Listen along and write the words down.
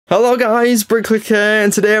Hello guys, Bricklick here,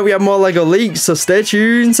 and today we have more Lego leaks, so stay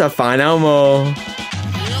tuned to find out more.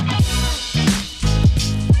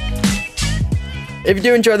 If you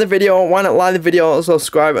do enjoy the video, why not like the video,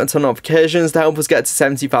 subscribe and turn notifications to help us get to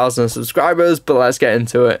 70,000 subscribers, but let's get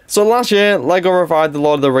into it. So last year, Lego revived the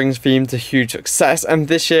Lord of the Rings theme to huge success, and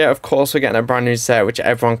this year, of course, we're getting a brand new set which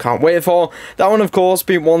everyone can't wait for. That one, of course,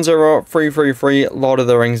 being 10333 Lord of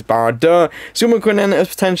the Rings Barad-Dur. It's going to be coming in as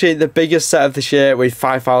potentially the biggest set of this year with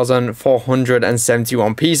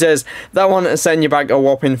 5,471 pieces. That one is setting you back a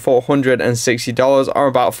whopping $460 or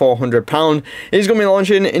about £400. It's going to be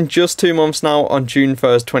launching in just 2 months now on June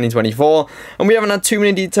 1st, 2024, and we haven't had too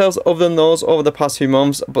many details other than those over the past few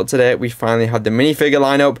months, but today we finally had the minifigure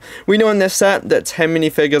lineup. We know in this set that 10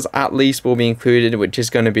 minifigures at least will be included, which is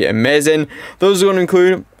going to be amazing. Those are going to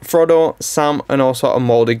include Froddo, Sam, and also a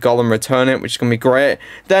molded Gollum returning, which is going to be great.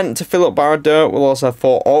 Then to fill up Barad-Dur, we'll also have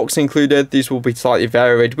 4 orcs included. These will be slightly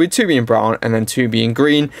varied, with 2 being brown and then 2 being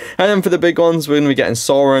green. And then for the big ones, we're going to be getting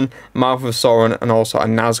Sauron, Mouth of Sauron, and also a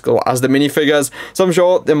Nazgul as the minifigures. So I'm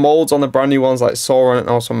sure the molds on the brand new ones like Sauron and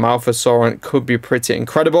also Mouth of Sauron could be pretty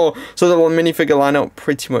incredible. So the minifigure lineup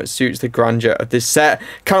pretty much suits the grandeur of this set.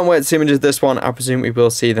 Can't wait to see images of this one. I presume we will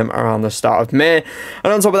see them around the start of May.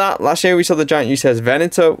 And on top of that, last year we saw the giant UCS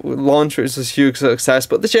Venator launch, which was a huge success,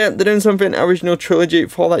 but this year they're doing something original trilogy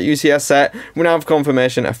for that UCS set. We now have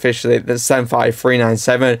confirmation officially that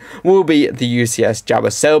 75397 will be the UCS Jabba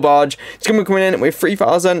Sail Barge. It's going to be coming in with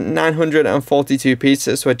 3,942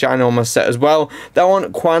 pieces, so a ginormous set as well. That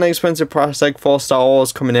one quite an expensive price tag for Star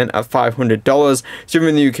Wars, coming in at $500. So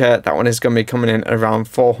in the UK, that one is going to be coming in at around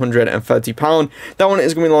 £430. That one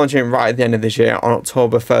is going to be launching right at the end of this year on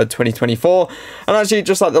October 3rd, 2024. And actually,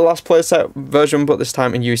 just like the last playset version, but this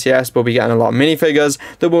time in UCS, we'll be getting a lot of minifigures.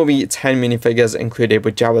 There will be 10 minifigures included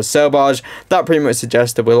with Jabba Sail Barge. That pretty much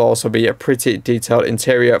suggests there will also be a pretty detailed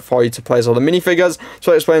interior for you to place all the minifigures,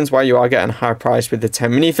 so it explains why you are getting high price with the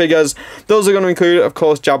 10 minifigures. Those are going to include, of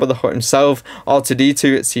course, Jabba the Hutt himself,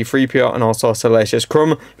 R2-D2, C-3PO, and also Salacious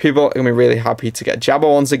Crumb. People are going to be really happy to get Jabba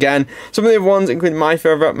once again. Some of the other ones, including my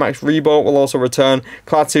favourite, Max Rebo, will also return.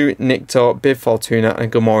 Klaatu, Nikto, Bib Fortuna,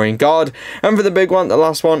 and Gamorrean Guard. And for the big one, the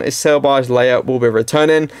last one, is Sail Barge Leia will be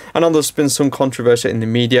returning. I know there's been some controversy in the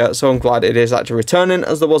media, so I'm glad it is actually returning,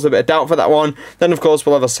 as there was a bit of doubt for that one. Then, of course,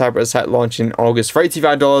 we'll have a separate set launching in August for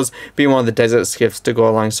 $85, being one of the desert skiffs to go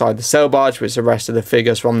alongside the Sail Barge, which the rest of the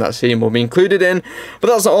figures from that scene will be included in. But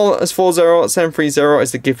that's not all, as 40730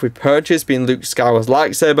 is the gift we purchased, being Luke Skywalker's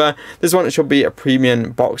lightsaber. This one should be a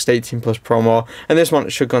premium boxed 18+ promo, and this one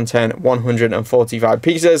should contain 145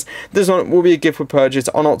 pieces. This one will be a gift we purchased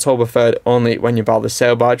on October 3rd only when you buy the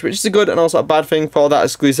Sail Barge, which is a good and also a bad thing for that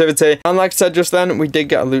exclusivity. And like I said just then, we did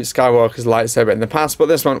get a Luke Skywalker's lightsaber in the past, but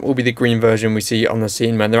this one will be the green version we see on the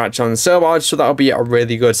scene when they're actually on the Sail Barge, so that'll be a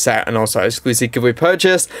really good set and also exclusive gift we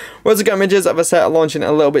purchased. We'll also get images of a set launching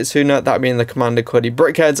a little bit sooner, that being the Commander Cody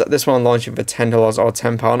Brickheads. This one launching for $10 or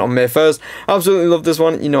 £10 on May 1st. I absolutely love this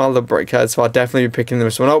one. You know I love Brickheads, so I'll definitely be picking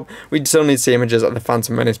this one up. We still need to see images of the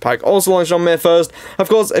Phantom Menace pack, also launched on May 1st. Of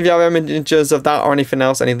course, if you have images of that or anything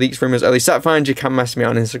else, any leaks, rumors, early set finds, you can message me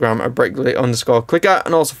on Instagram at bricklick_clicker,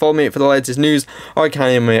 and also follow me for the latest news, or you can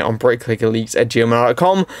email me on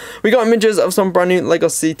bricklickerleaks@gmail.com. We got images of some brand new Lego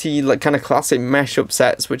City kind of classic mesh up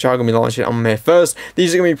sets, which are going to be launching on May 1st.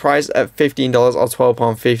 These are going to be priced at $15 or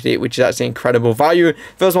 £12.50, which is actually incredible value.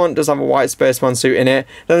 First one does have a white spaceman suit in it,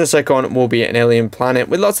 then the second one will be an alien planet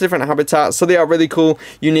with lots of different habitats, so they are really cool,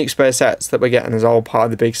 unique space sets that we're getting as all part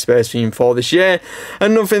of the big space theme for this year.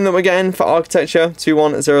 And nothing that we're getting for architecture,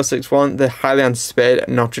 21061, the highly anticipated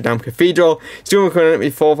Notre Dame Cathedral. It's going to be coming in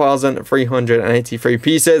with 4,383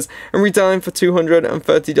 pieces and retailing for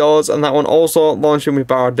 $230, and that one also launching with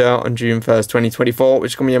Barad-Dur on June 1st, 2024,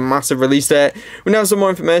 which is going to be a massive release date. We now have some more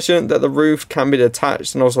information that the roof can be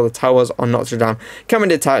detached, and also the towers on Notre Dame can be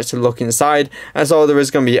detached to look inside, and so there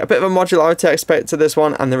is going to be a bit of a modularity aspect to this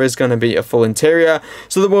one, and there is going to be a full interior.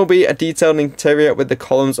 So there will be a detailed interior with the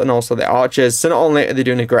columns and also the arches, so not only are they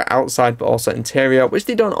doing a great outside but also interior, which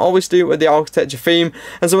they don't always do with the architecture theme.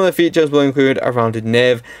 And some of the features will include a rounded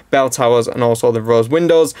nave, bell towers, and also the rose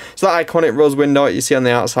windows. So that iconic rose window you see on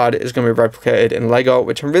the outside is going to be replicated in Lego,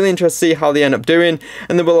 which I'm really interested to see how they end up doing.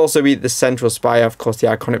 And there will also be the central spire, of course the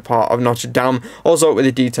iconic part of Notre Dame, also with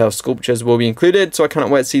the detailed sculptures will be included, so I cannot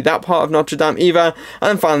wait to see that part of Notre Dame either.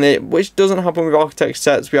 And finally, which doesn't happen with architect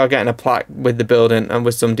sets. We are getting a plaque with the building and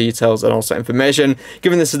with some details and also information.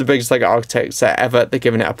 Given this is the biggest Lego architect set ever, they're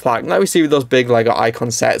giving it a plaque like we see with those big Lego icon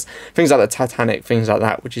sets, things like the Titanic, things like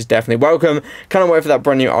that, which is definitely welcome. Can't wait for that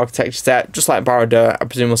brand new architecture set. Just like Barad-Dur, I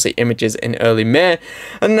presume we'll see images in early May.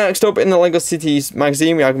 And next up in the Lego Cities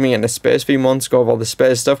magazine, we are going to be getting a space theme one to go over all the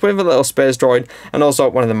space stuff with a little space droid and also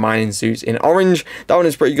one of the mining suits in orange. That one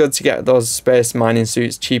is pretty good to get those space mining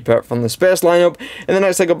suits cheaper from the space lineup. In the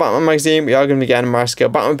next Lego Batman magazine, we are going to be getting a micro scale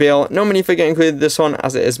Batmobile. No minifigure included this one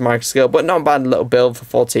as it is micro scale, but not a bad little build for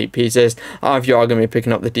 48 pieces. If you are going to be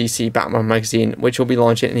picking up the DC Batman magazine, which will be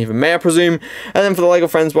launching in either May, I presume. And then for the Lego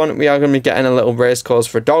Friends one, we are going to be getting a little race course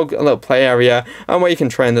for a dog, a little play area, and where you can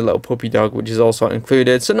train the little puppy dog, which is also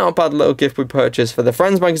included. So not a bad little gift we purchased for the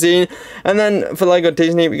Friends magazine. And then for Lego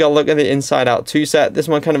Disney, we got to look at the Inside Out 2 set. This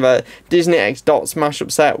one kind of a Disney X Dots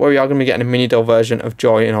mashup set where we are going to be getting a mini doll version of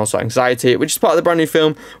Joy and also Anxiety, which is part of the brand new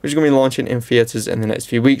film, which is going to be launching in theaters in the next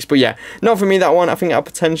few weeks. But yeah, not for me that one. I think it had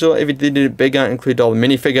potential if it did it bigger, include all the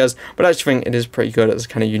minifigures, but I actually think it is pretty good as a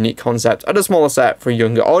kind of unique concept at a smaller set for a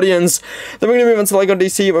younger audience. Then we're going to move on to Lego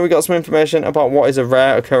DC, where we got some information about what is a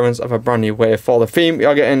rare occurrence of a brand new wave for the theme. We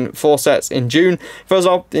are getting 4 sets in June. First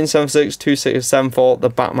off, the 76, 26, 74, the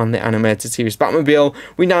Batman the Animated Series Batmobile.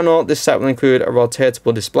 We now know this set will include a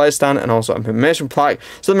rotatable display stand and also an information plaque,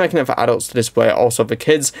 so they're making it for adults to display, also for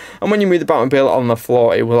kids. And when you move the Batmobile on the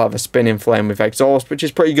floor, it will have a spinning flame with exhaust, which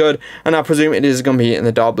is pretty good, and I presume it is going to be in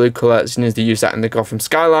the dark blue colour as soon as they use that in the Gotham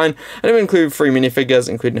skyline. And it will include 3 minifigures,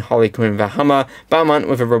 including Holly coming with a hammer, Batman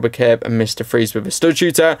with a rubber cape, and Mr. Freeze with a stud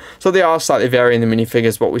shooter. So they are slightly varying the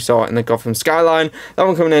minifigures what we saw in the Gotham skyline. That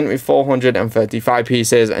one coming in with 435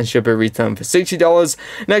 pieces and should be returned for $60.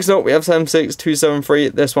 Next up, we have 76273.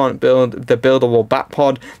 This one, the buildable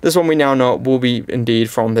Batpod. This one we now know will be indeed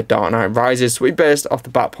from The Dark Knight Rises, so we based off the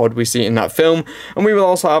Batpod we see in that film. And we will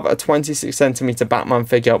also have a 26cm Batman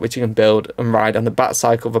figure which you can build and ride on the bat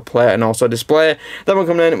cycle of a player and also display. That one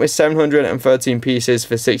coming in with 713 pieces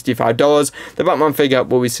for $65. The Batman figure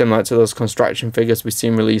will be similar to those construction figures we've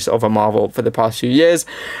seen released over Marvel for the past few years.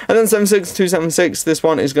 And then 76276, this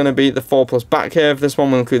one is going to be the 4+ Batcave. This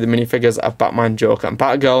one will include the minifigures of Batman, Joker and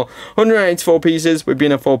Batgirl. 184 pieces with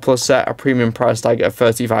being a 4+ set, a premium price tag of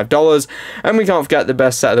 $35. And we can't forget the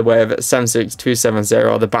best set of the wave,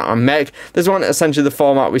 76270, the Batman mech. This one essentially the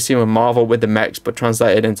format we've seen with Marvel with the mechs but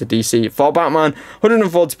translated into DC for Batman.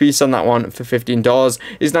 140 pieces on that one for $15.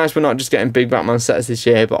 It's nice we're not just getting big Batman sets this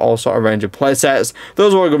year but also a range of play sets.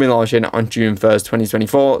 Those are all going to be launching on June 1st,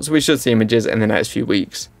 2024, so we should see images in the next few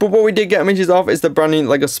weeks. But what we did get images of is the brand new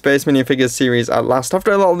Lego Space minifigures series at last.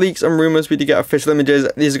 After a lot of leaks and rumours, we did get official images.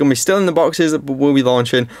 These are going to be still in the boxes but will be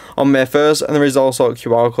launching on May 1st, and there is also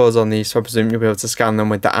QR codes on these, so I presume you'll be able to scan them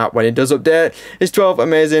with the app when it does update. It's 12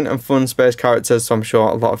 amazing and fun space characters, so I'm sure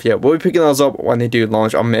a lot of you will be picking those up when they do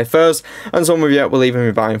launch on May 1st, and some of you will even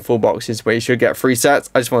be buying full boxes where you should get 3 sets.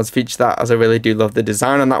 I just wanted to feature that as I really do love the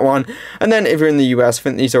design on that one. And then if you're in the US, I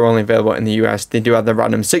think these are only available in the US, they do have the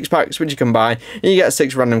random 6-packs which you can buy, and you get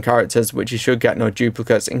 6 random characters which you should get no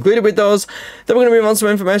duplicates included with those. Then we're going to move on to some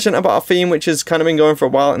information about a theme which has kind of been going for a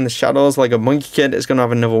while in the shadows. Like a Monkey Kid is going to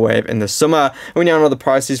have another wave in the summer, and we now know the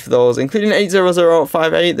prices for those, including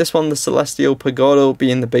 80058. This one, the Celestial Pagoda,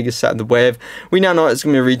 being the biggest set of the wave. We now know it's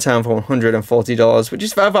going to be retailed for $140, which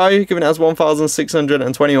is fair value given it has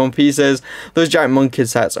 1,621 pieces. Those giant Monkey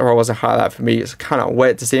sets are always a highlight for me, so I cannot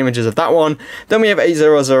wait to see images of that one. Then we have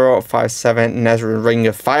 80057 Nezra Ring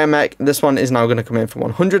of Fire Mech. This one is now going to come in for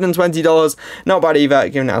 $120. Not bad either,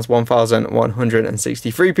 given it has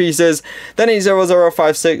 1,163 pieces. Then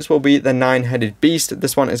 80056 will be the 9-headed beast.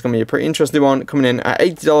 This one is going to be a pretty interesting one, coming in at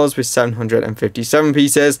 $80 with 757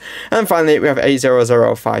 pieces. And finally we have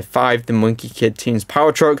 80055, the Monkey Kid Team's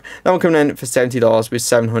Power Truck. That one coming in for $70 with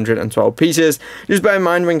 712 pieces. Just bear in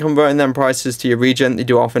mind when converting them prices to your region, they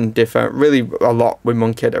do often differ really a lot with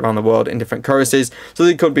Monkey Kid around the world in different currencies, so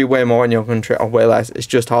they could be way more in your country or way less. It's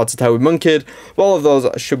just hard to tell with Monkey Kid. But all of those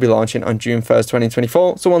should be launching on June 1st,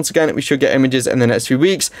 2024. So once again, we should get images in the next few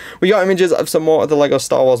weeks. We got images of some more of the Lego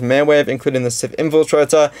Star Wars May Wave, including the Sith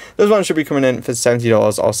Infiltrator. This one should be coming in for $70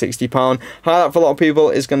 or £60. Highlight for a lot of people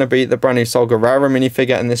is going to be the brand new Saw Gerrera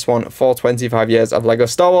minifigure, and this one for 25 years of Lego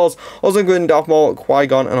Star Wars, also including Darth Maul,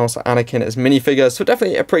 Qui-Gon and also Anakin as minifigures. So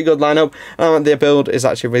definitely a pretty good lineup. The build is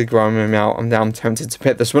actually really growing me out. I'm damn tempted to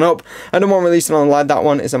pick this one up. And the one releasing online, that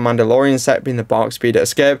one is a Mandalorian set, being the Bark Speeder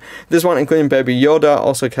Escape. This one including Baby Yoda,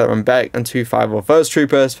 also Keller and Beck, and 2 501st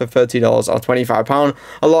Troopers for $30 or £25.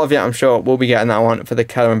 A lot of you, I'm sure, will be getting that one for the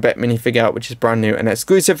Keller and Beck minifigure, which is brand new and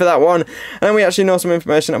exclusive for that one. And then we actually know some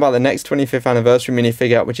information about the next 25th anniversary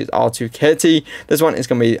minifigure, which is R2-KT. This one is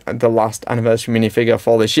going to be the last anniversary minifigure minifigure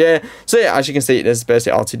for this year. So yeah, as you can see, it is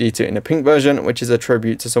basically R2-D2 in the pink version, which is a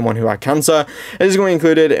tribute to someone who had cancer. It is going to be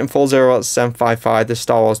included in 40755, the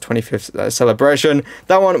Star Wars 25th celebration.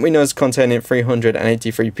 That one we know is containing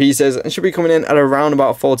 383 pieces and should be coming in at around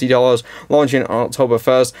about $40, launching on October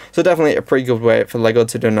 1st. So definitely a pretty good way for Lego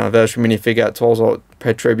to do an anniversary minifigure to also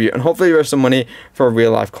pay tribute and hopefully raise some money for a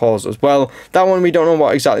real life cause as well. That one we don't know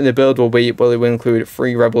what exactly the build will be, but it will include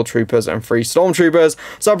 3 Rebel Troopers and 3 Stormtroopers.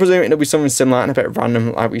 So I presume it'll be something similar and a bit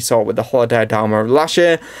random like we saw with the Holodeck Dharma last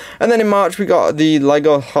year. And then in March we got the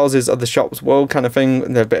Lego Houses of the Shops World kind of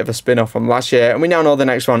thing, a bit of a spin-off from last year, and we now know the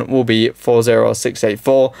next one will be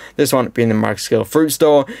 40684, this one being the Nazgul fruit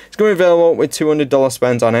store. It's going to be available with $200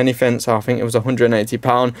 spent on anything, so I think it was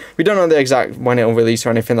 £180. We don't know the exact when it will release or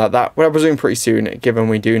anything like that, but I presume pretty soon, given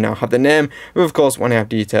we do now have the name. But of course, when I have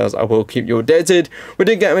details, I will keep you updated. We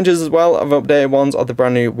did get images as well of updated ones of the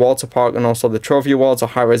brand new water park and also the trophy awards, or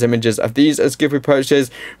high-res images of these as gift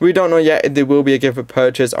purchases. We don't know yet if there will be a gift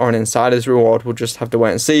purchase or an insider's reward. We'll just have to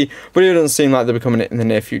wait and see, but it doesn't seem like they'll be coming in the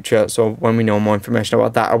near future, so when we know more information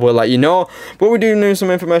about that, I will let you know. What we do know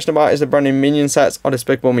some information about is the brand new Minion sets or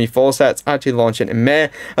Despicable Me 4 sets actually launching in May,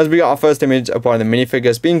 as we got our first image of one of the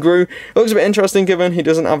minifigures being Gru. It looks a bit interesting given he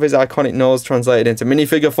doesn't have his iconic nose translated into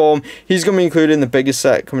minifigure form. He's going to be included in the biggest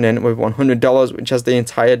set, coming in with $100, which has the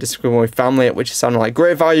entire Despicable Me family, which is sounding like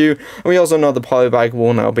great value. And we also know the polybag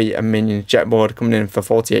will now be a Minion jetboard coming in for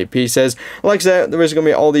 48 pieces. Like I said, there is going to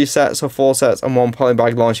be all these sets, so 4 sets and 1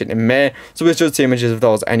 polybag launching in May, so we should see images of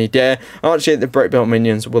those any day. And actually, the brick-built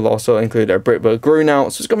Minions will also include a brick-built Gru now,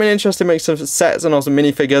 so it's going to be an interesting mix of sets and also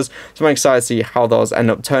minifigures, so I'm excited to see how those end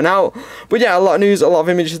up turn out. But yeah, a lot of news, a lot of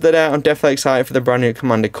images today. I'm definitely excited for the brand new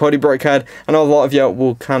Commander Cody Brickhead. I know a lot of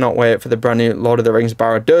you cannot wait for the brand new Lord of the Rings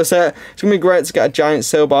Barad-Dur set. It's going to be great to get a giant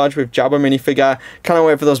sail barge with Jabba minifigure. Cannot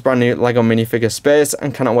wait for those brand new Lego minifigure space,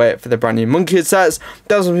 and cannot wait for the brand new Monkey sets.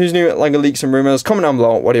 There's some who's new Lego leaks and rumors. Comment down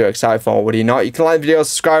below, what are you excited for, what are you not? You can like the video,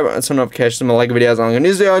 subscribe, and turn notifications for my Lego videos. I'm going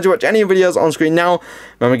to video to watch any videos on screen now.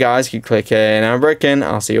 Remember guys, keep clicking and bricking.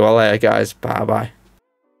 I'll see you all later guys. Bye bye.